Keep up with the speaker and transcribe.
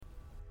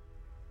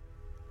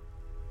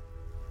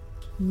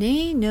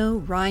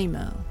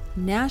NaNoWriMo,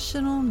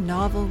 National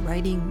Novel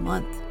Writing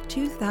Month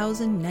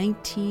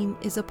 2019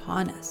 is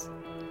upon us.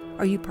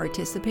 Are you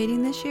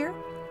participating this year?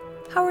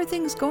 How are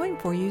things going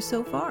for you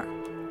so far?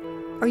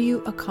 Are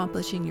you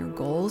accomplishing your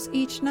goals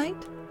each night?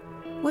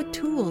 What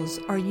tools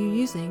are you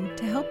using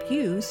to help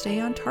you stay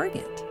on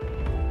target?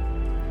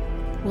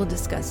 We'll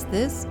discuss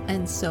this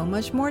and so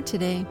much more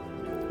today.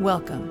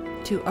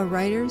 Welcome to A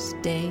Writer's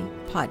Day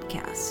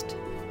podcast.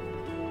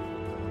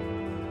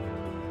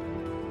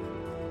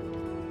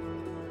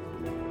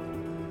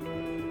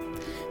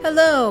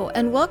 Hello,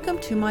 and welcome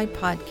to my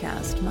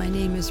podcast. My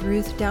name is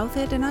Ruth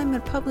Douthit, and I'm a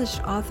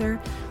published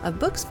author of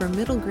books for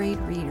middle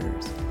grade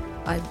readers.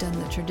 I've done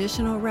the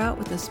traditional route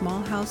with a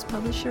small house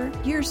publisher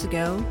years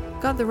ago,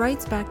 got the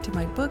rights back to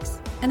my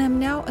books, and am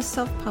now a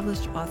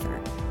self-published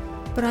author.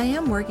 But I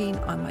am working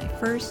on my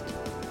first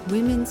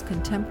women's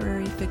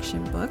contemporary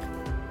fiction book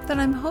that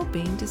I'm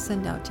hoping to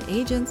send out to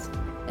agents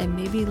and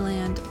maybe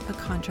land a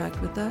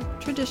contract with a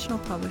traditional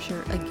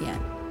publisher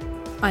again.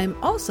 I am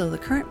also the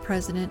current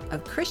president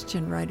of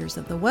Christian Writers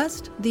of the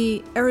West,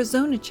 the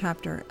Arizona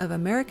chapter of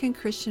American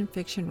Christian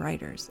Fiction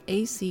Writers,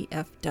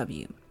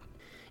 ACFW.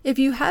 If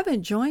you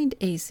haven't joined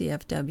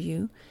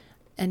ACFW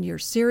and you're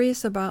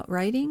serious about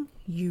writing,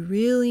 you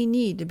really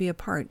need to be a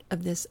part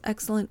of this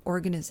excellent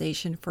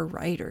organization for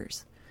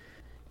writers.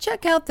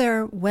 Check out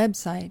their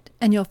website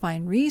and you'll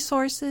find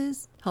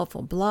resources,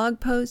 helpful blog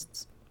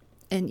posts,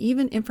 and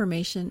even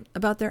information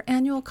about their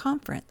annual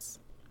conference.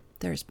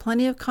 There's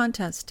plenty of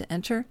contests to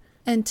enter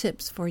and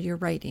tips for your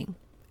writing.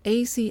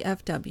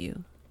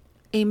 ACFW,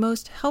 a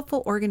most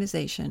helpful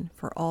organization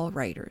for all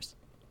writers.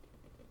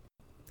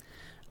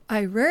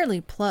 I rarely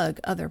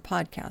plug other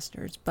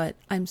podcasters, but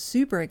I'm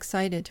super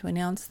excited to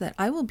announce that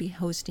I will be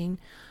hosting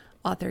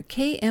author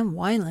K.M.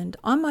 Weiland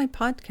on my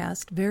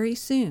podcast very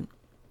soon.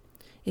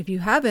 If you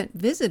haven't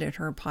visited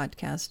her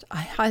podcast,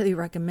 I highly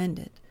recommend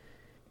it.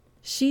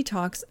 She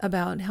talks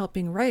about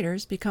helping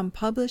writers become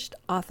published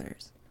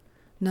authors.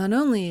 Not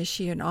only is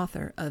she an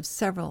author of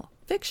several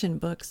fiction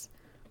books,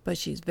 but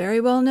she's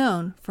very well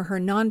known for her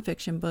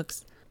nonfiction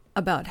books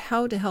about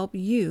how to help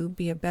you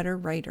be a better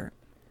writer.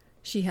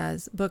 She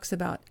has books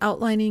about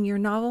outlining your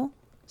novel,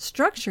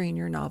 structuring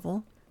your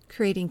novel,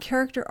 creating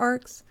character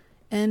arcs,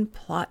 and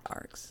plot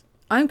arcs.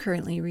 I'm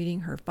currently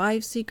reading her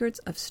 5 Secrets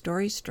of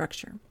Story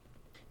Structure.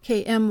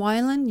 K.M.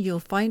 Weiland,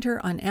 you'll find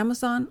her on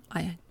Amazon.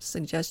 I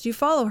suggest you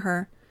follow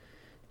her.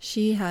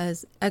 She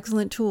has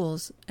excellent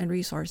tools and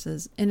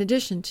resources in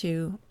addition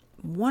to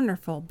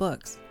wonderful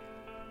books.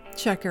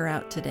 Check her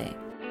out today.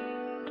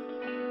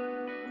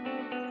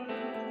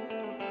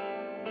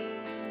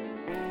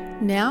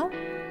 Now,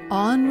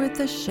 on with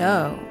the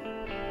show.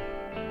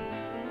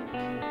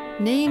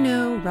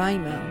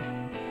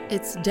 NaNoWriMo.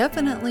 It's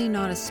definitely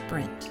not a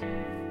sprint,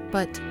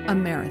 but a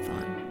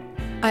marathon.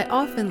 I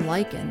often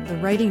liken the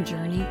writing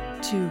journey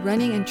to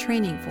running and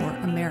training for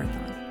a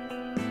marathon.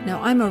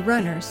 Now, I'm a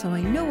runner, so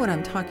I know what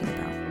I'm talking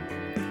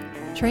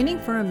about. Training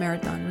for a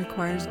marathon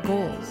requires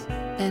goals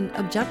and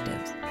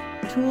objectives,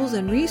 tools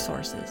and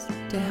resources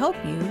to help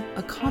you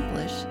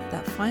accomplish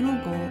that final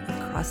goal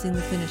of crossing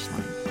the finish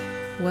line.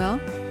 Well,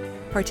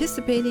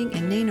 participating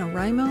in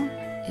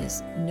NaNoWriMo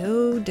is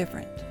no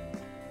different.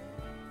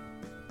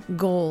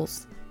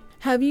 Goals.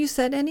 Have you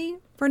set any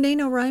for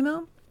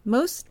NaNoWriMo?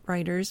 Most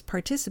writers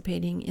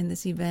participating in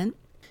this event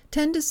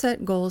tend to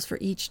set goals for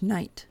each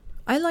night.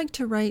 I like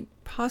to write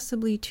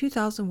possibly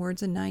 2,000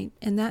 words a night,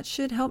 and that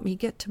should help me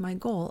get to my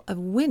goal of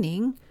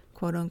winning,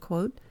 quote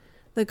unquote,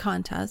 the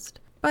contest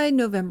by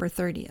November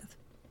 30th.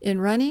 In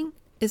running,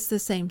 it's the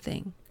same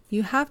thing.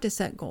 You have to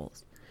set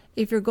goals.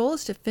 If your goal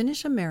is to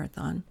finish a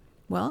marathon,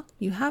 well,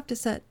 you have to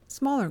set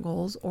smaller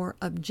goals or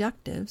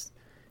objectives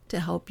to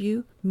help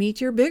you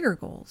meet your bigger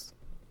goals.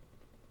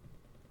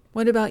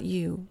 What about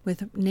you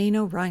with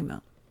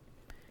NaNoWriMo?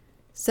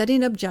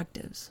 Setting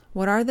objectives.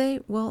 What are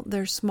they? Well,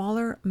 they're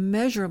smaller,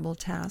 measurable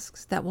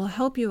tasks that will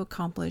help you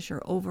accomplish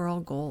your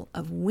overall goal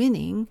of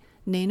winning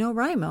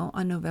NaNoWriMo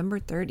on November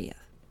 30th.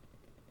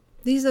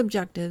 These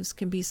objectives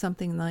can be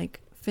something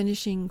like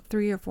finishing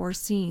 3 or 4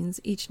 scenes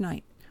each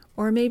night,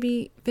 or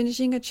maybe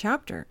finishing a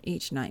chapter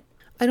each night.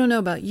 I don't know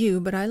about you,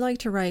 but I like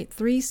to write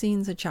 3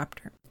 scenes a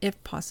chapter,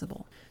 if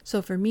possible.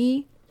 So for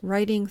me,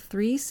 writing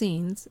 3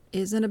 scenes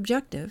is an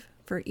objective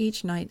for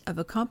each night of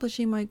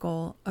accomplishing my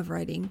goal of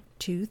writing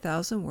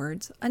 2,000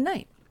 words a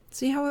night.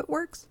 See how it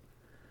works?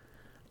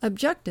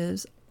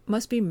 Objectives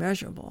must be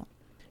measurable.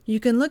 You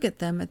can look at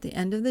them at the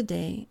end of the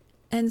day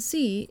and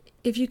see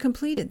if you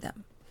completed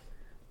them.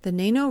 The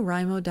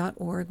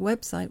NaNoWriMo.org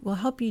website will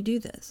help you do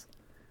this.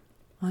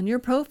 On your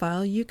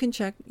profile, you can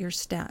check your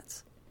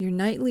stats, your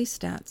nightly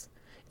stats.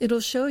 It'll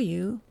show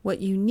you what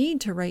you need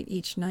to write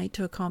each night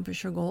to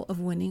accomplish your goal of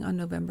winning on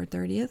November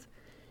 30th,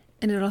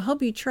 and it'll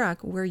help you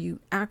track where you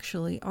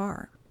actually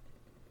are.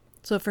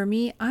 So for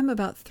me, I'm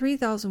about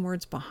 3,000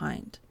 words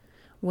behind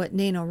what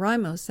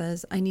NaNoWriMo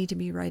says I need to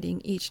be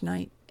writing each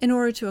night in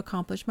order to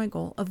accomplish my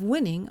goal of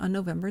winning on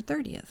November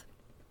 30th.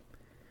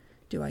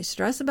 Do I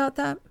stress about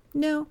that?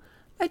 No.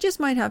 I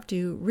just might have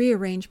to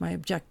rearrange my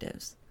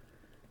objectives.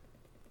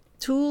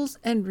 Tools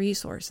and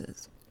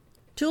resources.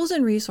 Tools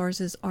and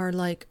resources are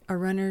like a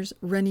runner's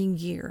running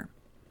gear.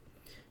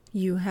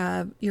 You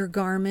have your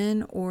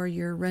Garmin or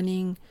your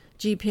running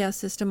GPS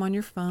system on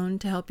your phone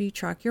to help you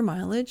track your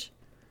mileage.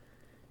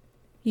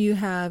 You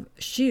have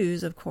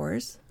shoes, of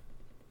course,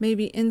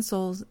 maybe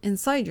insoles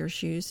inside your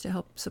shoes to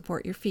help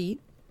support your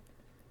feet.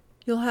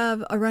 You'll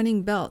have a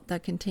running belt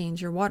that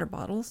contains your water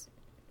bottles.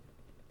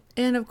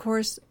 And of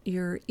course,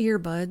 your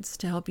earbuds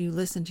to help you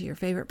listen to your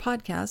favorite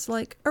podcasts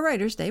like a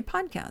Writer's Day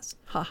podcast.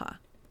 Haha.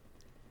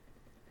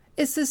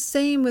 It's the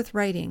same with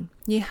writing.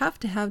 You have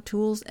to have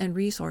tools and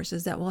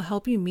resources that will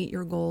help you meet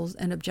your goals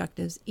and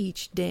objectives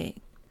each day.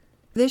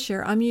 This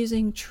year, I'm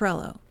using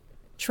Trello.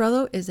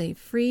 Trello is a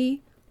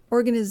free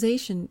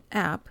organization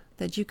app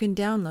that you can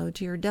download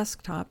to your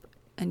desktop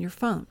and your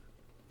phone.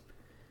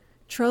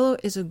 Trello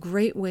is a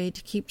great way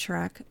to keep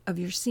track of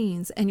your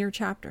scenes and your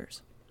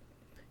chapters.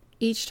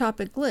 Each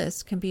topic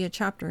list can be a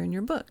chapter in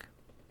your book,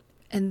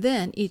 and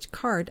then each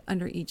card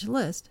under each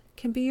list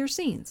can be your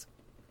scenes.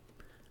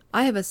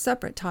 I have a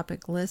separate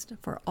topic list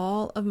for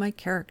all of my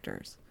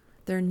characters,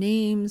 their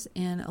names,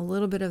 and a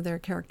little bit of their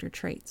character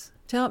traits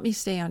to help me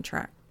stay on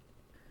track.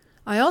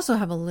 I also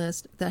have a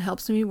list that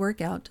helps me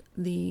work out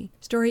the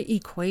story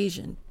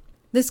equation.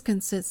 This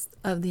consists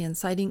of the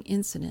inciting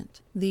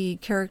incident, the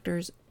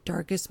character's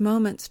darkest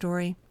moment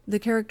story, the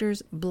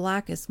character's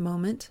blackest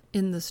moment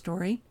in the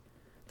story,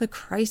 the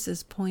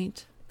crisis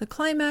point, the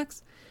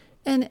climax,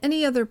 and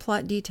any other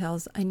plot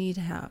details I need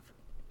to have.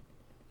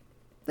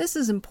 This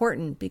is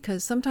important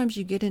because sometimes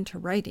you get into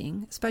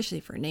writing, especially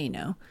for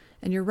Nano,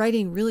 and you're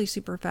writing really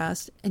super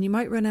fast and you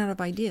might run out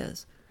of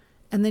ideas.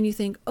 And then you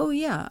think, oh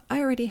yeah, I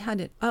already had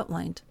it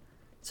outlined.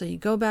 So you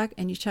go back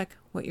and you check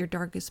what your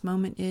darkest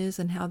moment is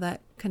and how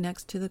that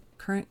connects to the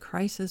current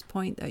crisis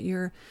point that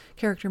your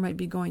character might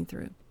be going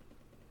through.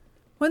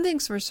 One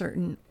thing's for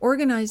certain,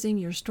 organizing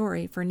your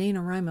story for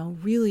NaNoWriMo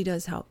really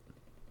does help.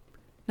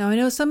 Now I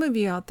know some of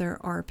you out there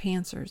are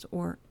pantsers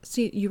or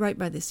you write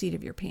by the seat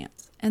of your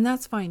pants, and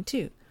that's fine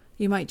too.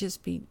 You might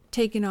just be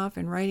taking off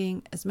and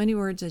writing as many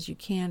words as you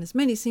can, as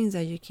many scenes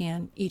as you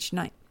can each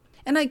night.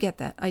 And I get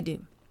that, I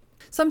do.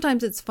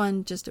 Sometimes it's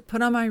fun just to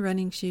put on my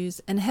running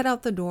shoes and head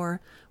out the door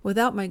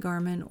without my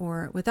Garmin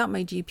or without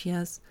my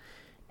GPS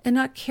and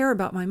not care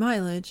about my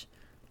mileage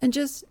and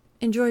just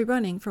enjoy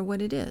running for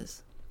what it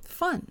is.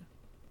 Fun.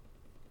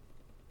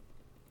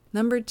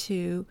 Number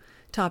 2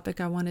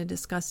 topic I want to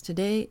discuss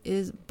today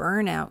is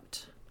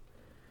burnout.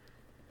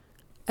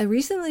 I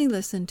recently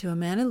listened to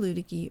Amanda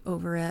Ludicky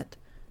over at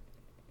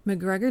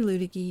McGregor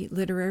Ludicky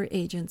Literary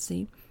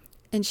Agency,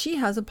 and she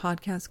has a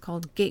podcast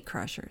called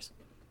Gatecrashers.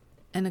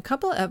 In a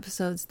couple of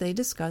episodes, they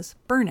discuss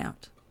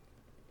burnout.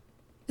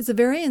 It's a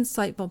very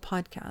insightful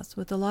podcast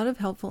with a lot of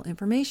helpful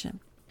information.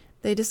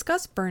 They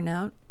discuss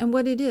burnout and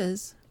what it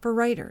is for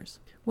writers.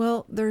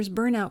 Well, there's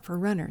burnout for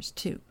runners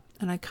too,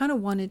 and I kind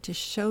of wanted to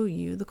show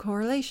you the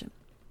correlation.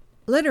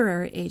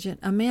 Literary agent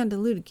Amanda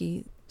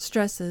Ludicky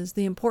stresses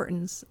the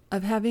importance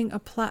of having a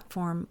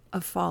platform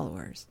of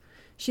followers.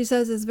 She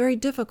says it's very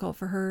difficult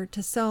for her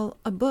to sell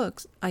a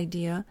book's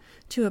idea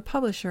to a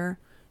publisher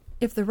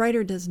if the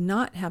writer does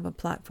not have a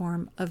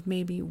platform of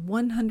maybe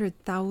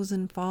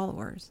 100,000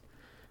 followers.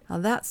 Now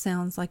that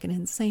sounds like an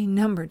insane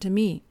number to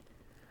me,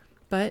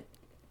 but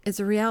it's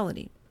a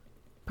reality.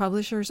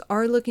 Publishers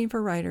are looking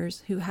for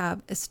writers who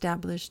have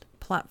established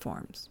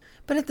platforms.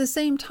 But at the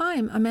same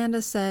time,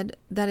 Amanda said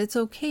that it's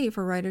okay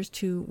for writers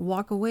to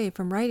walk away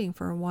from writing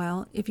for a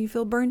while if you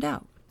feel burned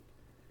out.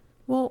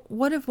 Well,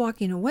 what if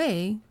walking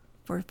away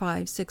for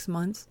 5-6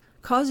 months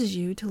causes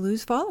you to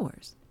lose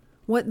followers?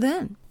 What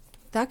then?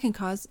 That can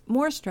cause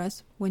more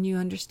stress when you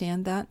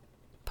understand that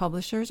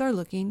publishers are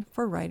looking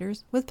for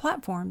writers with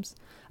platforms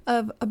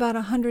of about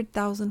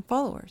 100,000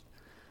 followers.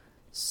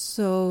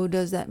 So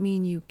does that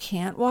mean you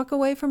can't walk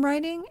away from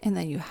writing and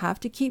that you have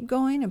to keep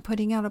going and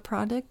putting out a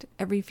product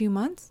every few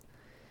months?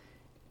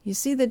 You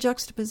see the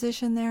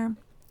juxtaposition there?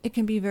 It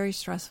can be very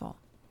stressful.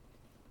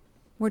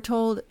 We're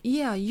told,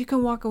 yeah, you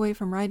can walk away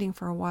from writing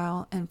for a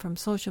while and from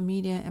social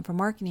media and from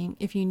marketing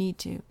if you need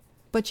to,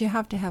 but you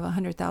have to have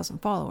 100,000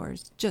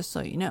 followers, just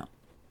so you know.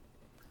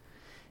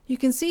 You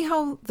can see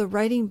how the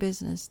writing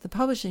business, the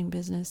publishing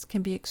business,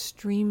 can be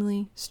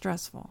extremely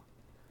stressful.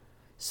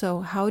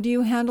 So how do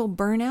you handle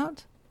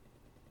burnout?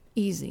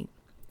 Easy.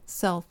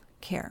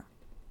 Self-care.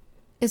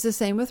 It's the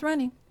same with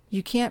running.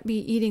 You can't be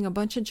eating a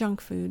bunch of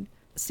junk food,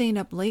 staying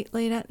up late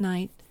at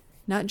night,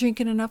 not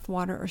drinking enough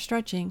water or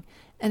stretching,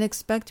 and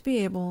expect to be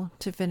able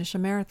to finish a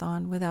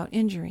marathon without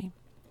injury.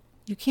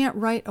 You can't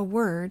write a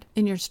word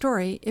in your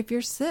story if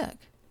you're sick.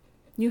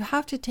 You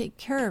have to take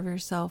care of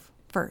yourself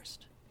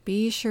first.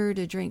 Be sure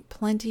to drink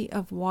plenty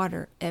of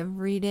water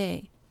every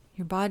day.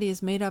 Your body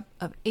is made up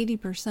of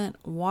 80%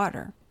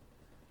 water.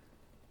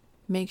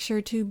 Make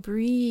sure to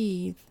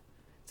breathe.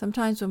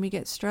 Sometimes when we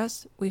get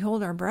stressed, we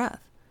hold our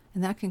breath,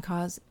 and that can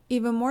cause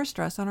even more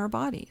stress on our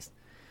bodies.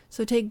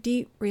 So take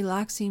deep,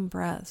 relaxing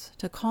breaths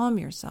to calm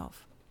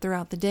yourself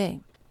throughout the day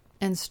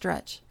and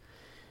stretch.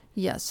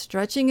 Yes,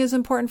 stretching is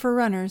important for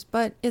runners,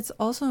 but it's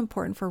also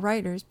important for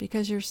writers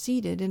because you're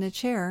seated in a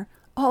chair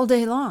all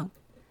day long.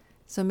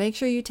 So make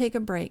sure you take a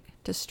break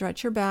to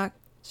stretch your back,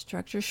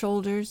 stretch your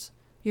shoulders,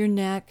 your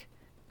neck,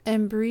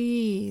 and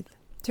breathe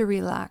to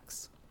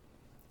relax.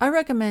 I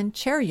recommend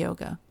chair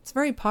yoga. It's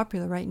very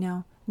popular right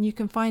now, and you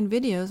can find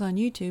videos on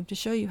YouTube to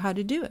show you how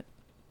to do it.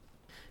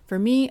 For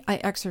me, I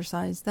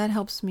exercise. That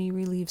helps me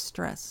relieve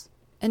stress.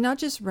 And not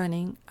just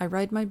running, I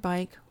ride my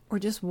bike or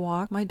just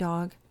walk my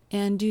dog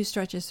and do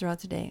stretches throughout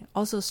the day.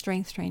 Also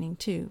strength training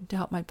too, to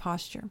help my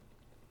posture.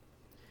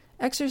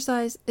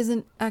 Exercise is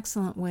an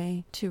excellent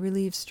way to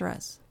relieve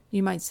stress.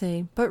 You might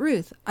say, but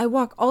Ruth, I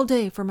walk all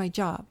day for my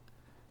job.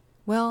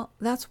 Well,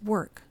 that's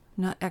work,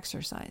 not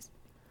exercise.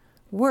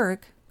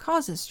 Work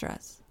causes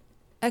stress.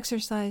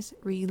 Exercise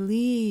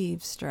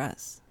relieves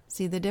stress.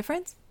 See the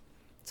difference?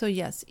 So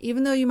yes,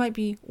 even though you might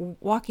be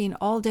walking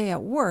all day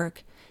at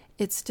work,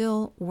 it's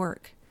still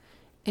work.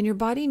 And your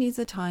body needs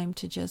a time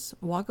to just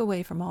walk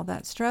away from all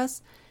that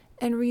stress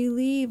and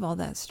relieve all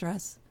that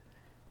stress.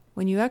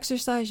 When you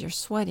exercise, you're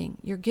sweating.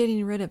 You're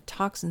getting rid of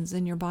toxins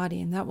in your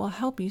body, and that will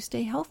help you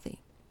stay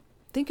healthy.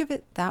 Think of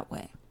it that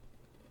way.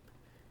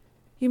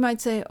 You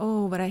might say,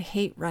 oh, but I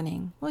hate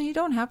running. Well, you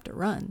don't have to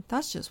run.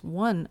 That's just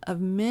one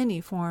of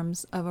many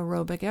forms of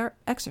aerobic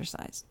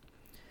exercise.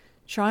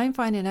 Try and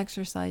find an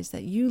exercise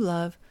that you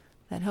love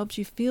that helps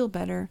you feel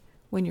better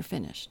when you're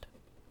finished.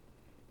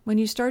 When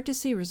you start to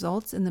see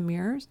results in the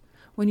mirrors,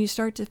 when you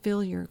start to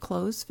feel your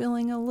clothes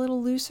feeling a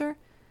little looser,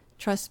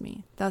 trust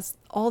me, that's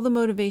all the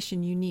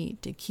motivation you need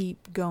to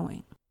keep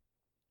going.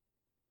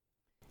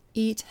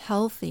 Eat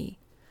healthy.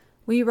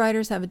 We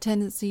writers have a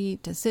tendency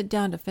to sit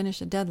down to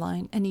finish a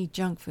deadline and eat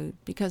junk food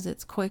because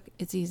it's quick,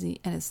 it's easy,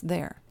 and it's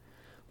there.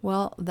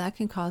 Well, that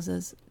can cause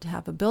us to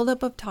have a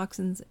buildup of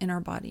toxins in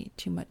our body.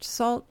 Too much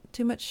salt,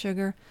 too much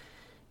sugar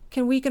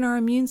can weaken our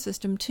immune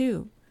system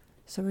too.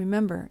 So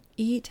remember,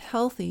 eat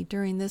healthy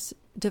during this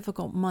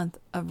difficult month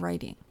of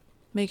writing.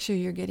 Make sure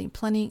you're getting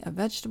plenty of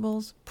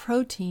vegetables,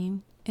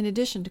 protein, in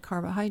addition to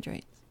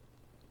carbohydrates.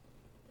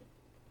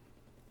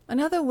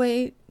 Another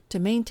way to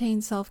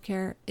maintain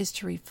self-care is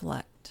to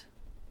reflect.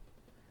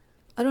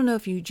 I don't know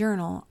if you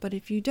journal, but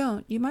if you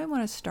don't, you might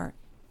want to start.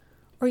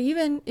 Or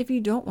even if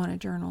you don't want to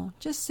journal,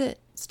 just sit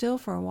still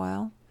for a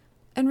while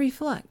and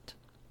reflect.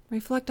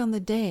 Reflect on the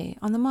day,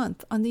 on the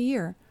month, on the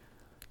year.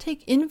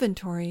 Take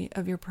inventory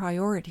of your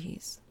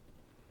priorities.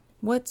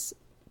 What's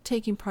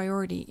taking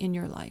priority in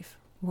your life?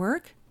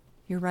 Work?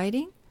 Your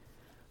writing?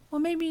 Well,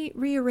 maybe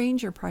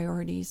rearrange your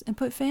priorities and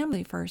put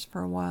family first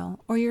for a while,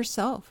 or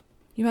yourself.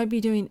 You might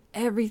be doing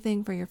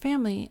everything for your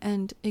family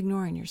and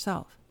ignoring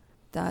yourself.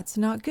 That's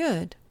not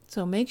good,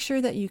 so make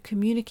sure that you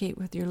communicate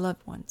with your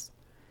loved ones.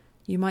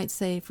 You might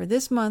say, for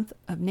this month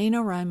of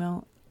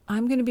NaNoWriMo,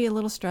 I'm going to be a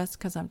little stressed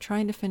because I'm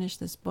trying to finish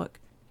this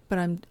book, but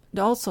I'm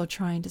also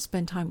trying to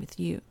spend time with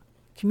you.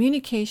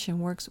 Communication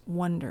works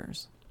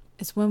wonders.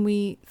 It's when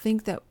we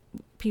think that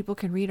people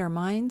can read our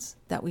minds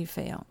that we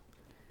fail.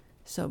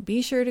 So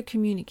be sure to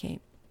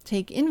communicate.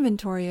 Take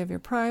inventory of your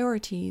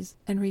priorities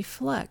and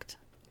reflect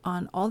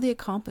on all the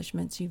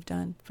accomplishments you've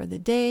done for the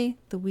day,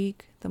 the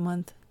week, the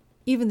month,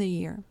 even the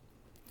year.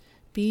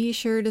 Be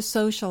sure to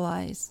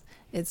socialize.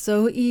 It's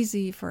so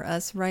easy for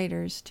us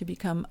writers to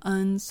become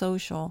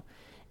unsocial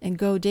and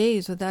go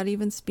days without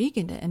even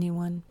speaking to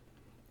anyone.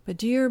 But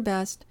do your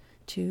best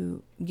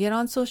to get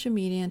on social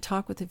media and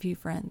talk with a few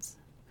friends.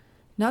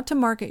 Not to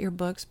market your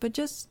books, but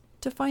just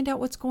to find out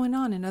what's going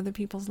on in other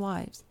people's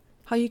lives,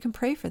 how you can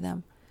pray for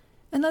them,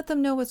 and let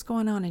them know what's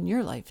going on in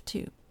your life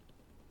too.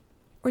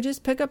 Or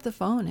just pick up the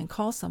phone and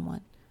call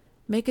someone.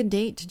 Make a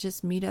date to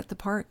just meet at the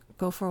park,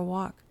 go for a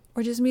walk,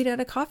 or just meet at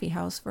a coffee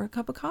house for a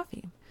cup of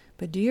coffee.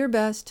 But do your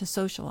best to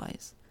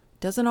socialize.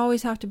 Doesn't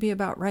always have to be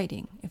about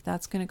writing if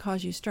that's going to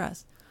cause you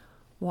stress.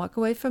 Walk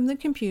away from the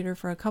computer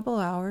for a couple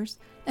hours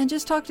and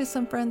just talk to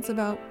some friends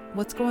about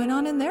what's going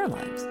on in their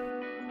lives.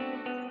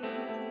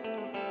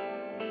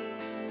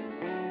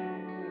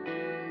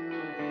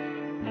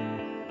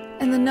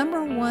 And the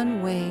number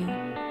one way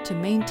to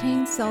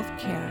maintain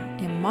self-care,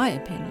 in my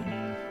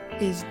opinion,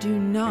 is do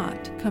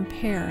not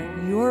compare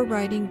your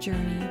writing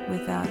journey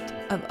with that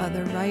of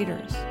other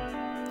writers.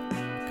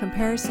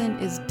 Comparison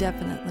is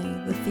definitely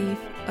the thief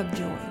of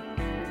joy.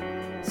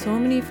 So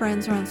many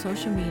friends are on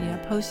social media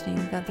posting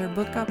that their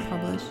book got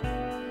published,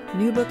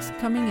 new books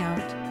coming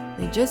out,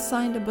 they just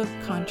signed a book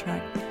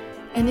contract,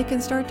 and it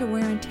can start to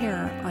wear and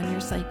tear on your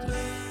psyche.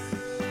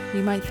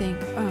 You might think,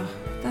 oh,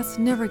 that's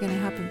never going to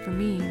happen for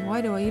me.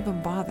 Why do I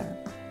even bother?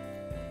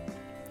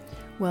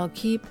 Well,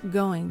 keep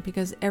going,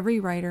 because every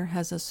writer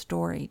has a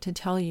story to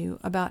tell you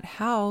about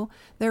how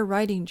their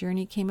writing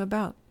journey came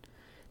about.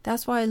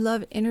 That's why I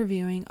love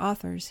interviewing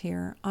authors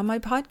here on my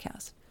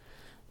podcast.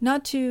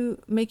 Not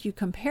to make you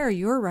compare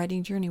your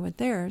writing journey with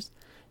theirs,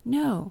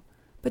 no,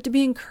 but to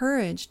be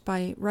encouraged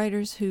by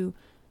writers who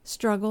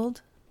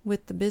struggled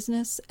with the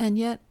business and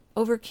yet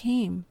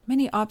overcame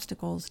many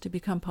obstacles to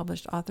become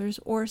published authors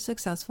or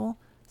successful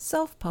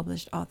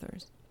self-published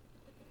authors.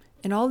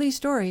 In all these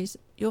stories,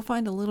 you'll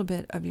find a little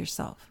bit of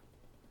yourself.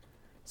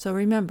 So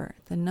remember,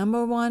 the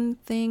number one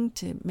thing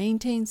to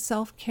maintain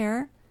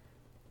self-care,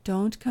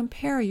 don't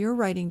compare your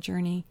writing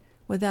journey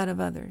with that of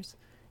others.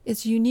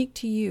 It's unique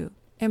to you.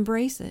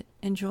 Embrace it.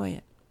 Enjoy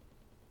it.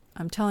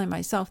 I'm telling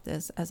myself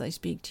this as I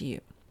speak to you.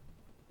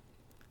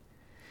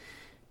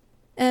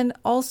 And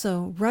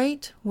also,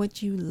 write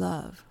what you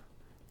love.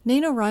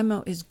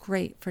 NaNoWriMo is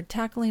great for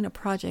tackling a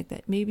project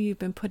that maybe you've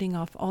been putting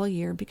off all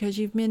year because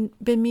you've been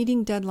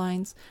meeting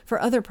deadlines for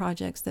other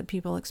projects that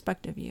people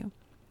expect of you.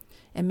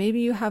 And maybe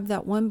you have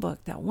that one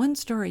book, that one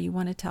story you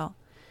want to tell.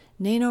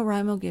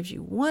 NaNoWriMo gives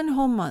you 1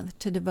 whole month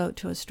to devote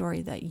to a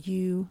story that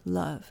you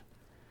love.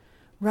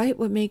 Write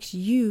what makes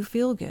you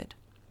feel good.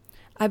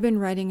 I've been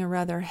writing a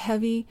rather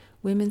heavy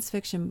women's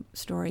fiction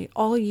story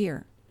all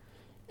year.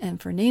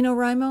 And for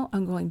NaNoWriMo,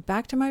 I'm going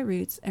back to my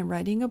roots and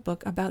writing a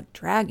book about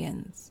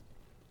dragons.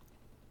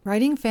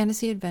 Writing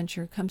fantasy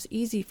adventure comes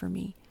easy for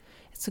me.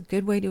 It's a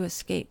good way to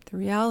escape the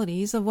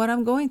realities of what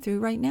I'm going through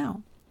right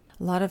now.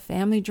 A lot of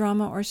family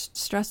drama or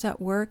stress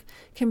at work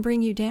can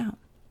bring you down.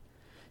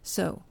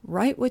 So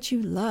write what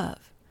you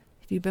love.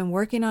 If you've been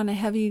working on a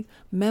heavy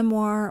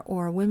memoir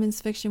or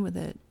women's fiction with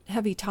a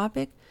heavy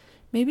topic,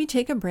 maybe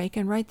take a break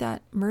and write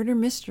that murder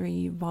mystery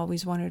you've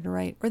always wanted to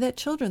write, or that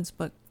children's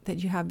book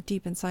that you have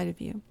deep inside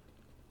of you.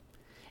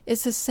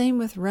 It's the same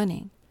with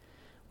running.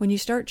 When you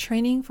start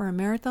training for a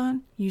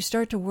marathon, you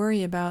start to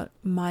worry about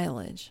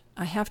mileage.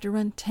 I have to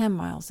run 10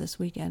 miles this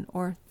weekend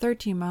or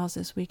 13 miles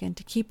this weekend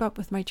to keep up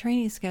with my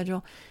training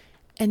schedule,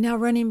 and now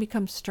running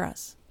becomes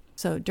stress.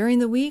 So during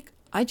the week,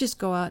 I just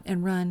go out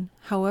and run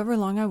however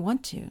long I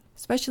want to,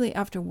 especially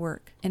after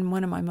work in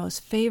one of my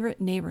most favorite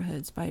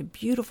neighborhoods by a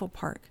beautiful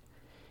park.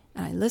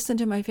 And I listen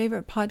to my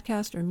favorite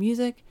podcast or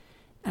music,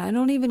 and I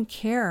don't even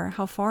care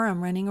how far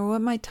I'm running or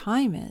what my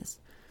time is.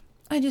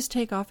 I just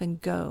take off and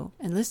go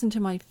and listen to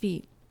my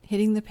feet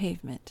hitting the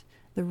pavement,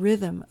 the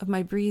rhythm of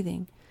my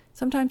breathing.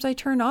 Sometimes I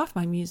turn off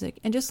my music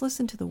and just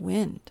listen to the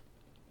wind.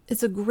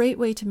 It's a great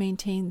way to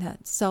maintain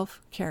that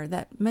self-care,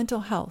 that mental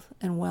health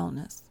and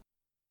wellness.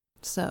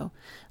 So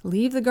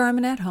leave the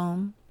garment at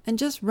home and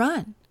just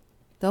run.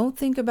 Don't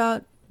think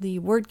about the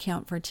word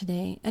count for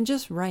today and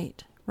just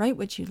write. Write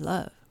what you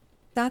love.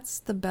 That's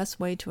the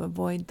best way to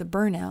avoid the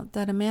burnout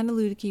that Amanda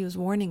Ludicky was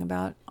warning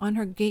about on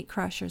her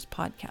Gatecrashers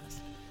podcast.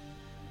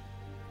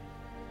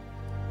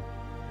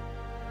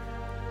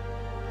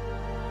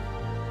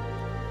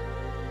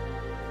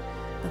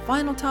 The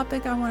final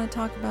topic I want to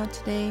talk about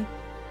today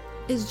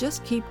is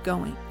just keep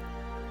going.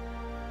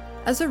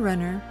 As a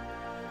runner,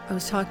 I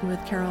was talking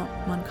with Carol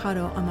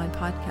Moncato on my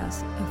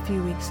podcast a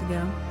few weeks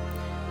ago,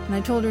 and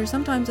I told her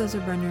sometimes as a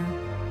runner,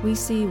 we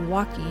see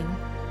walking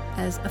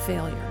as a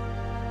failure,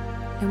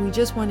 and we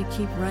just want to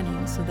keep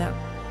running so that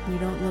we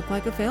don't look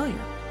like a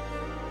failure.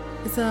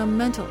 It's a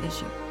mental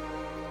issue.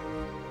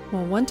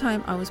 Well, one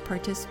time I was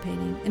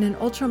participating in an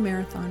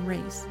ultra-marathon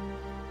race,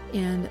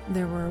 and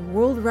there were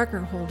world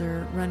record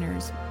holder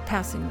runners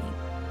passing me.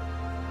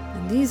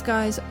 And these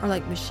guys are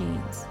like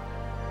machines.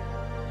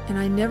 And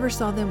I never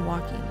saw them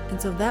walking.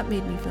 And so that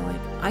made me feel like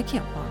I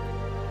can't walk.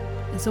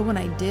 And so when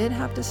I did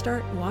have to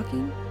start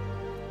walking,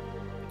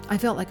 I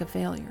felt like a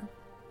failure.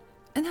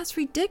 And that's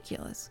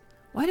ridiculous.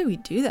 Why do we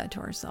do that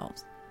to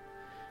ourselves?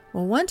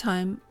 Well, one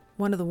time,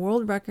 one of the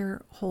world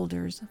record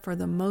holders for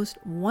the most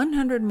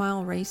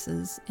 100-mile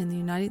races in the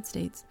United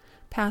States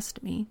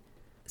passed me,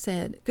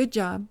 said, "Good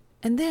job."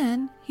 And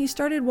then he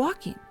started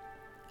walking.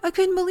 I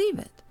couldn't believe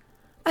it.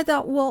 I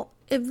thought, well,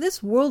 if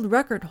this world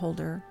record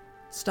holder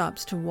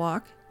stops to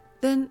walk,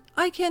 then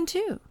I can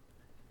too.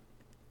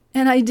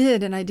 And I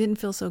did, and I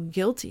didn't feel so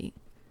guilty.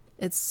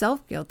 It's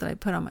self-guilt that I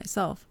put on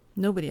myself.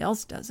 Nobody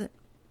else does it.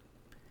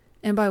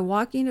 And by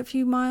walking a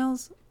few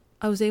miles,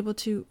 I was able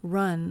to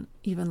run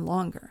even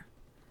longer.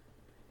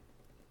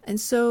 And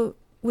so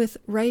with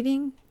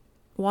writing,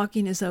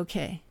 walking is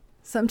okay.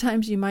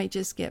 Sometimes you might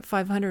just get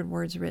 500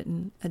 words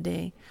written a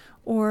day,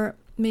 or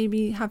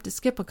maybe have to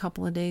skip a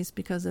couple of days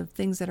because of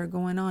things that are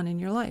going on in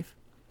your life.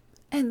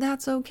 And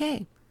that's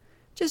okay.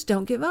 Just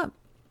don't give up.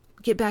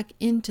 Get back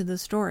into the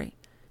story.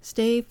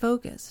 Stay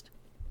focused.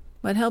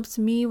 What helps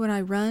me when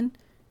I run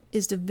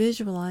is to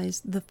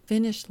visualize the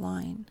finish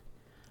line.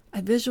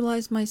 I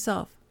visualize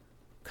myself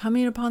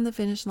coming upon the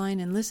finish line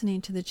and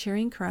listening to the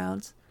cheering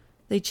crowds.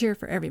 They cheer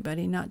for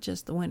everybody, not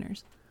just the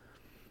winners.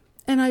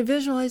 And I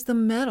visualize the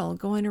medal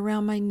going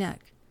around my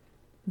neck,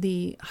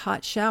 the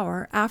hot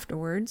shower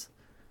afterwards,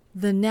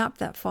 the nap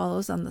that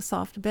follows on the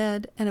soft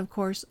bed, and of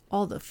course,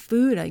 all the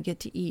food I get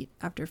to eat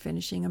after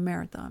finishing a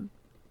marathon.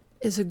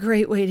 It's a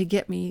great way to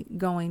get me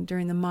going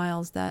during the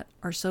miles that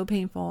are so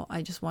painful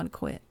I just want to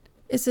quit.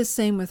 It's the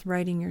same with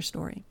writing your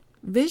story.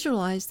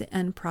 Visualize the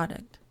end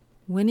product.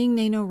 Winning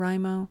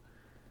NaNoWriMo,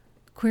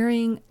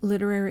 querying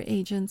literary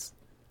agents,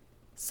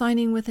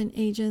 signing with an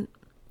agent,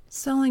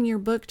 selling your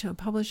book to a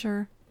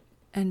publisher,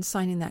 and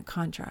signing that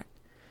contract.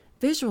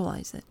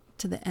 Visualize it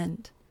to the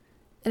end.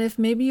 And if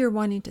maybe you're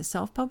wanting to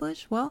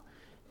self-publish, well,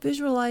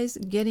 visualize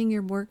getting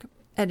your work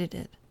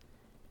edited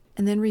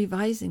and then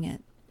revising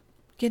it,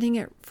 getting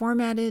it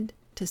formatted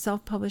to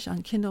self-publish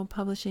on Kindle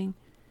publishing,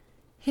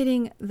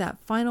 hitting that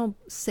final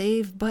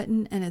save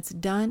button and it's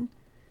done,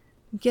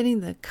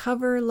 getting the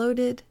cover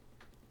loaded,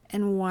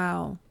 and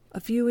wow, a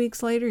few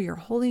weeks later you're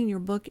holding your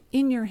book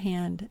in your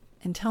hand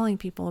and telling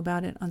people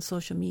about it on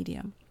social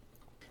media.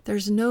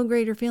 There's no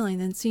greater feeling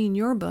than seeing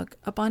your book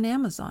up on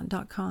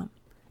Amazon.com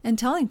and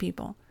telling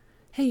people,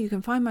 hey, you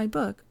can find my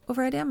book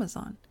over at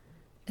Amazon.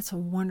 It's a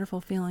wonderful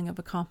feeling of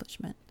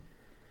accomplishment.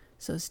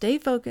 So stay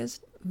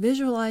focused,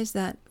 visualize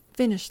that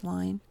finish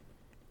line,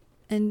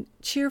 and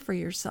cheer for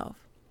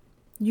yourself.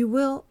 You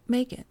will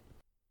make it.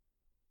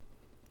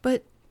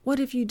 But what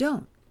if you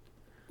don't?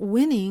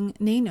 Winning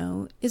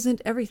Nano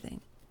isn't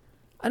everything.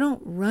 I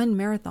don't run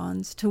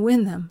marathons to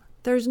win them.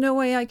 There's no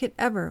way I could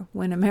ever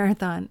win a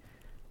marathon.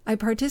 I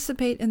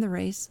participate in the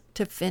race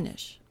to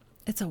finish.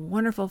 It's a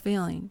wonderful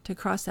feeling to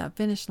cross that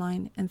finish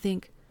line and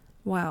think,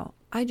 wow,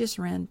 I just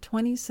ran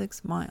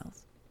 26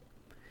 miles.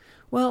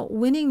 Well,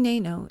 winning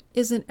Nano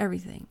isn't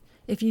everything.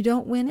 If you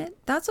don't win it,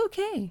 that's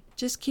okay.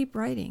 Just keep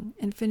writing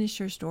and finish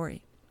your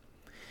story.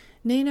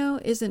 Nano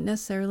isn't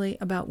necessarily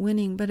about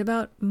winning, but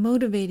about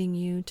motivating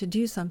you to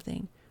do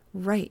something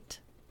right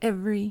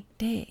every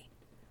day.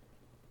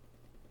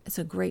 It's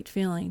a great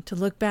feeling to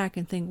look back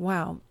and think,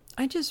 wow,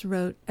 I just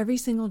wrote every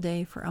single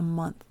day for a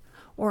month.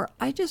 Or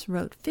I just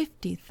wrote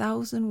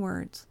 50,000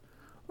 words.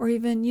 Or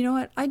even, you know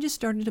what, I just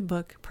started a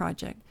book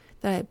project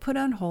that I put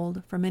on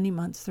hold for many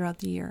months throughout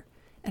the year,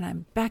 and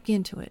I'm back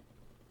into it.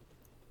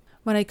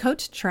 When I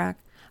coached track,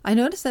 I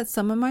noticed that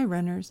some of my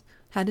runners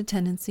had a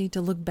tendency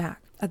to look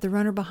back at the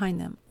runner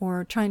behind them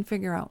or try and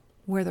figure out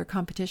where their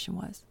competition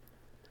was.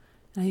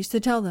 And I used to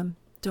tell them,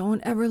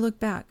 don't ever look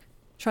back.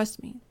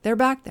 Trust me, they're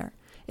back there.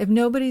 If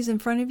nobody's in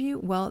front of you,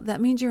 well,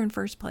 that means you're in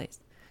first place.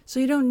 So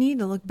you don't need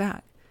to look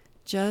back.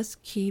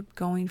 Just keep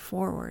going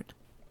forward.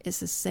 It's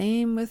the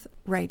same with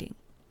writing.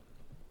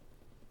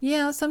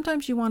 Yeah,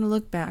 sometimes you want to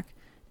look back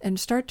and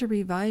start to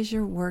revise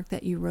your work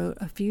that you wrote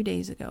a few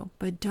days ago,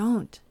 but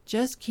don't.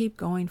 Just keep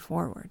going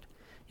forward.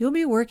 You'll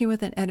be working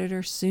with an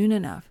editor soon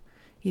enough.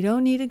 You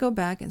don't need to go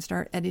back and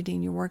start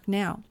editing your work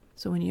now.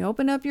 So when you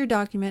open up your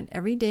document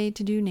every day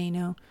to do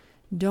Nano,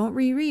 don't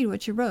reread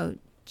what you wrote.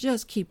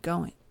 Just keep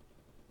going.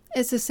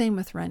 It's the same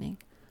with running.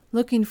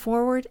 Looking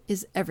forward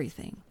is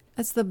everything.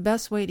 That's the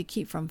best way to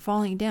keep from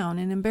falling down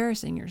and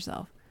embarrassing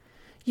yourself.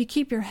 You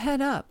keep your head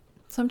up.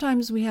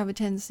 Sometimes we have a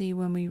tendency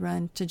when we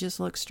run to just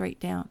look straight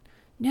down.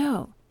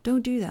 No,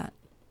 don't do that.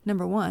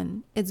 Number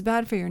one, it's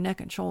bad for your neck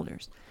and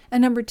shoulders.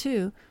 And number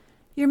two,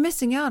 you're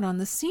missing out on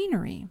the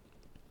scenery.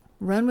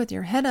 Run with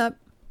your head up,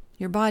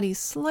 your body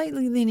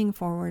slightly leaning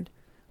forward.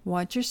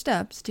 Watch your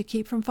steps to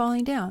keep from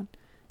falling down.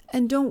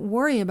 And don't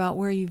worry about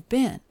where you've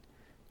been.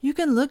 You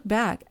can look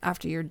back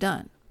after you're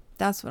done.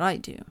 That's what I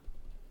do.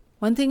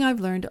 One thing I've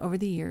learned over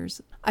the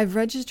years, I've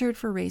registered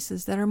for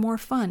races that are more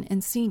fun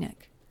and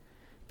scenic.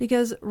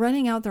 Because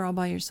running out there all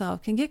by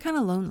yourself can get kind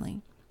of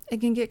lonely. It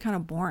can get kind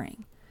of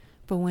boring.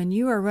 But when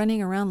you are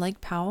running around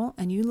Lake Powell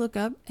and you look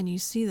up and you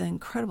see the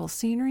incredible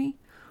scenery,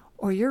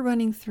 or you're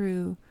running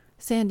through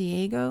San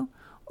Diego,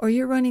 or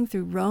you're running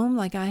through Rome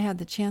like I had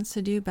the chance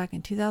to do back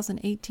in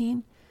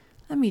 2018,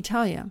 let me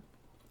tell you,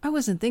 I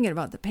wasn't thinking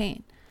about the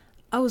pain.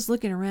 I was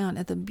looking around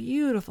at the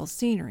beautiful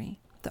scenery,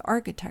 the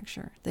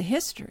architecture, the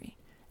history,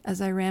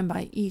 as I ran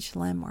by each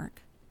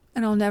landmark.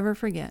 And I'll never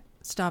forget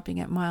stopping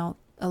at mile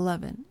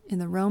 11 in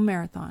the Rome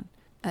Marathon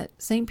at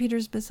St.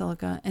 Peter's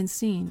Basilica and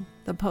seeing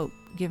the Pope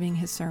giving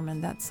his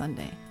sermon that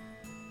Sunday.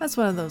 That's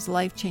one of those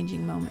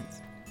life-changing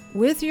moments.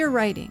 With your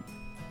writing,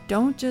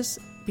 don't just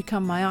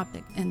become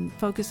myopic and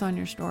focus on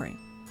your story.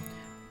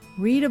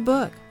 Read a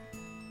book.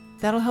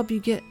 That'll help you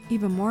get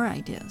even more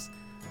ideas.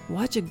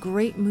 Watch a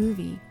great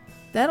movie.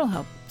 That'll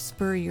help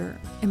spur your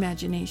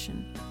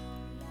imagination.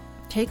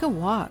 Take a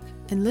walk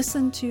and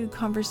listen to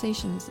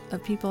conversations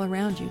of people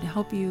around you to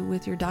help you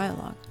with your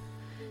dialogue.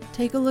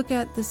 Take a look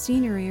at the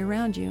scenery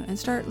around you and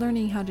start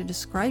learning how to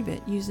describe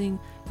it using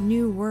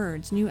new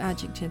words, new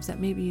adjectives that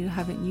maybe you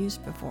haven't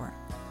used before.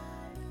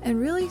 And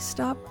really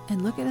stop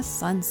and look at a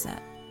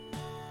sunset.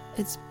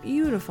 It's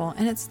beautiful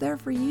and it's there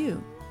for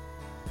you.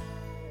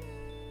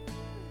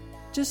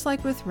 Just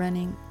like with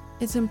running,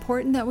 it's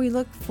important that we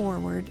look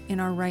forward in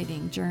our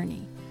writing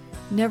journey,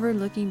 never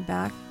looking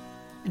back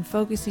and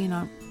focusing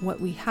on what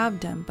we have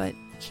done, but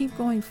keep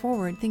going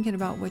forward thinking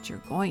about what you're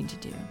going to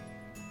do.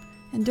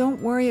 And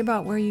don't worry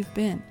about where you've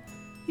been.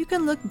 You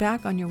can look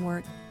back on your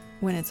work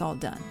when it's all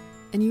done,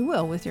 and you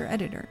will with your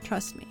editor,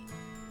 trust me.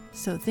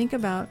 So think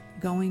about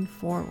going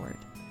forward.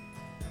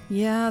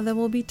 Yeah, there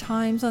will be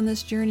times on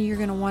this journey you're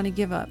going to want to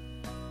give up.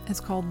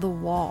 It's called the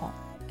wall,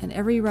 and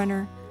every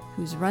runner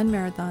who's run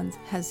marathons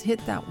has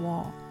hit that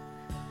wall.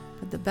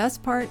 But the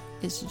best part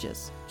is to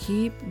just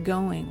keep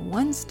going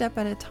one step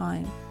at a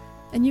time,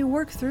 and you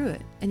work through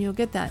it, and you'll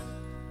get that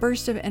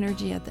burst of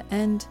energy at the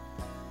end,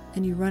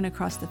 and you run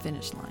across the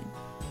finish line.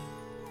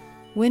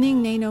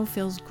 Winning Nano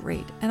feels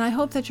great, and I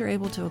hope that you're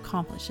able to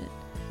accomplish it.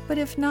 But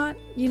if not,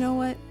 you know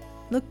what?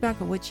 Look back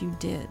at what you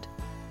did.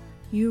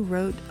 You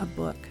wrote a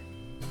book.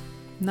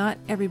 Not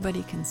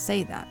everybody can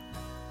say that.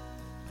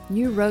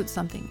 You wrote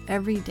something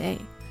every day.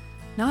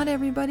 Not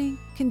everybody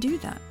can do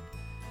that.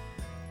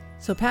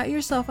 So pat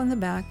yourself on the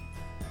back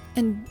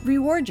and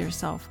reward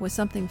yourself with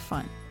something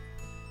fun,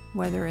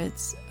 whether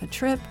it's a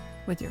trip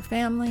with your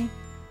family,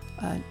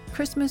 a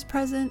Christmas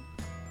present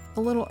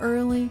a little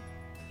early,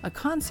 a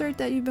concert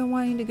that you've been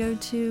wanting to go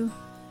to,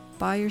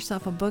 buy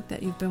yourself a book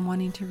that you've been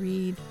wanting to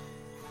read,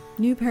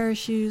 new pair of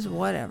shoes,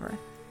 whatever.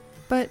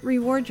 But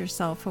reward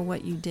yourself for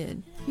what you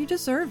did. You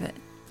deserve it.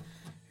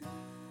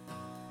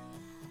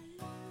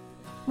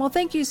 Well,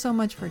 thank you so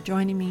much for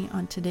joining me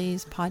on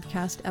today's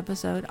podcast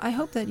episode. I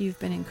hope that you've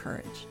been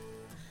encouraged.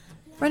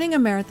 Running a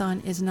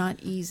marathon is not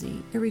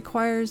easy. It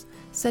requires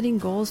setting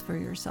goals for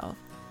yourself,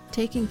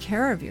 taking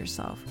care of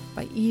yourself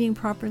by eating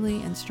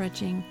properly and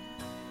stretching.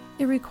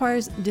 It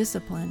requires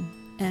discipline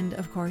and,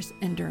 of course,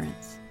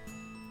 endurance.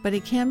 But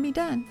it can be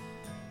done.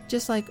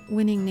 Just like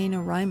winning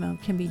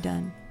NaNoWriMo can be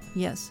done.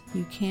 Yes,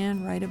 you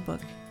can write a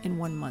book in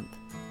 1 month.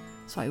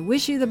 So I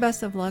wish you the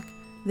best of luck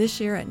this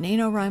year at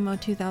NaNoWriMo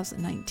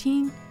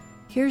 2019.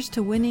 Here's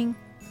to winning.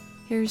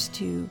 Here's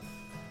to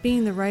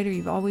being the writer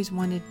you've always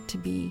wanted to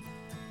be.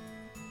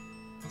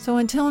 So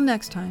until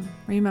next time,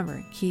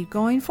 remember, keep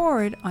going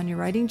forward on your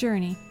writing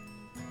journey,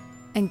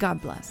 and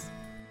God bless.